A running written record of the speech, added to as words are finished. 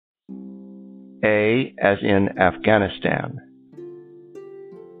A as in Afghanistan.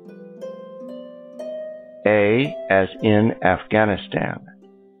 A as in Afghanistan.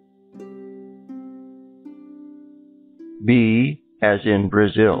 B as in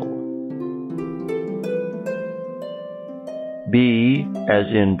Brazil. B as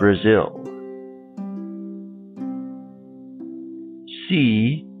in Brazil.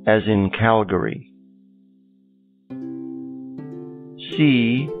 C as in Calgary.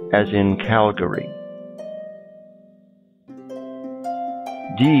 C as in Calgary.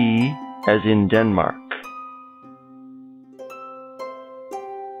 D as in Denmark.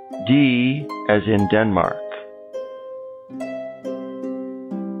 D as in Denmark.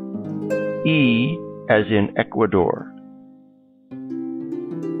 E as in Ecuador.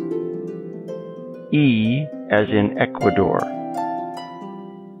 E as in Ecuador.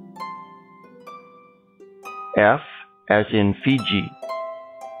 F as in Fiji.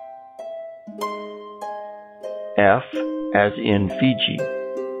 F as in Fiji.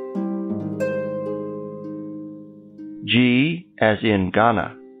 G as in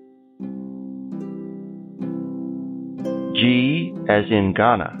Ghana. G as in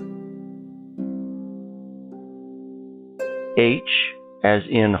Ghana. H as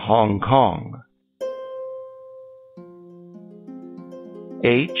in Hong Kong.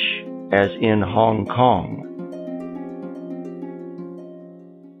 H as in Hong Kong.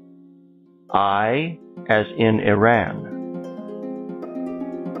 I as in Iran.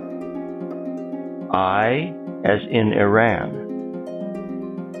 I as in Iran.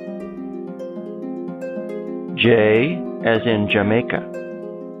 J as in Jamaica.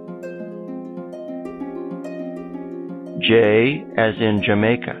 J as in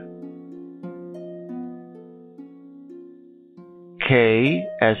Jamaica. K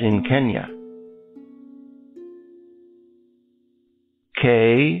as in Kenya.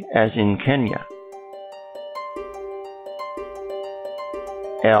 K as in Kenya.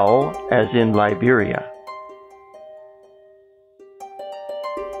 L as in Liberia.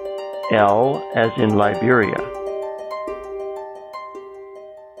 L as in Liberia.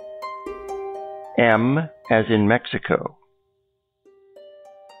 M as in Mexico.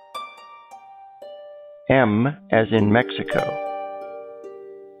 M as in Mexico.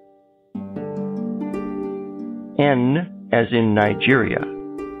 N as in Nigeria.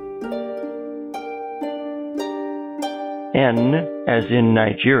 N as in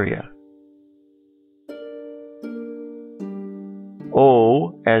Nigeria.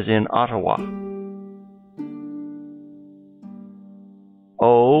 O as in Ottawa.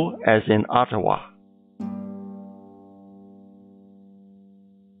 O as in Ottawa.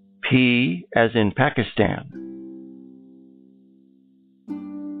 P as in Pakistan.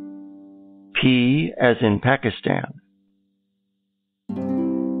 P as in Pakistan.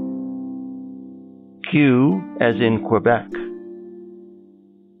 Q as in Quebec.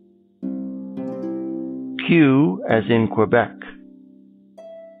 Q as in Quebec.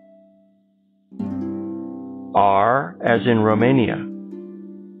 R as in Romania.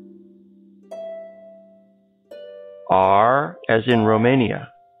 R as in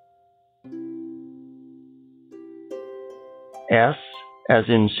Romania. S as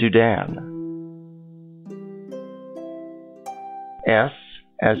in Sudan. S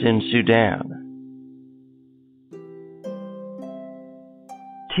as in Sudan.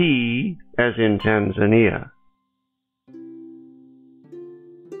 T as in Tanzania.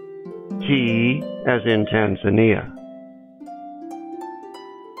 T as in Tanzania.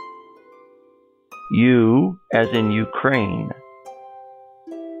 U as in Ukraine.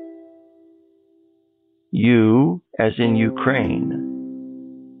 U as in Ukraine.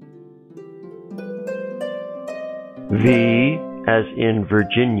 V as in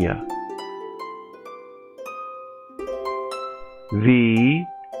Virginia. V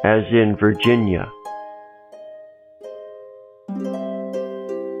as in Virginia.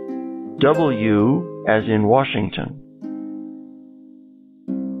 W as in Washington.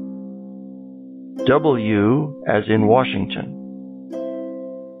 W as in Washington.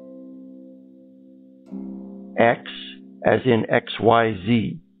 X as in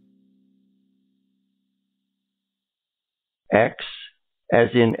XYZ. X as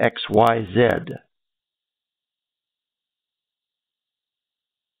in XYZ.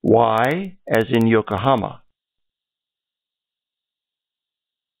 Y as in Yokohama.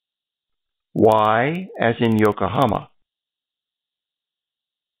 Y as in Yokohama.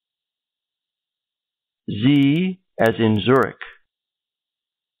 Z as in Zurich.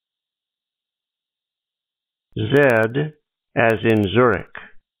 Z as in Zurich.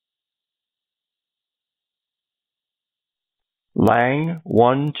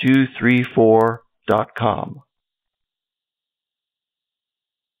 lang1234.com.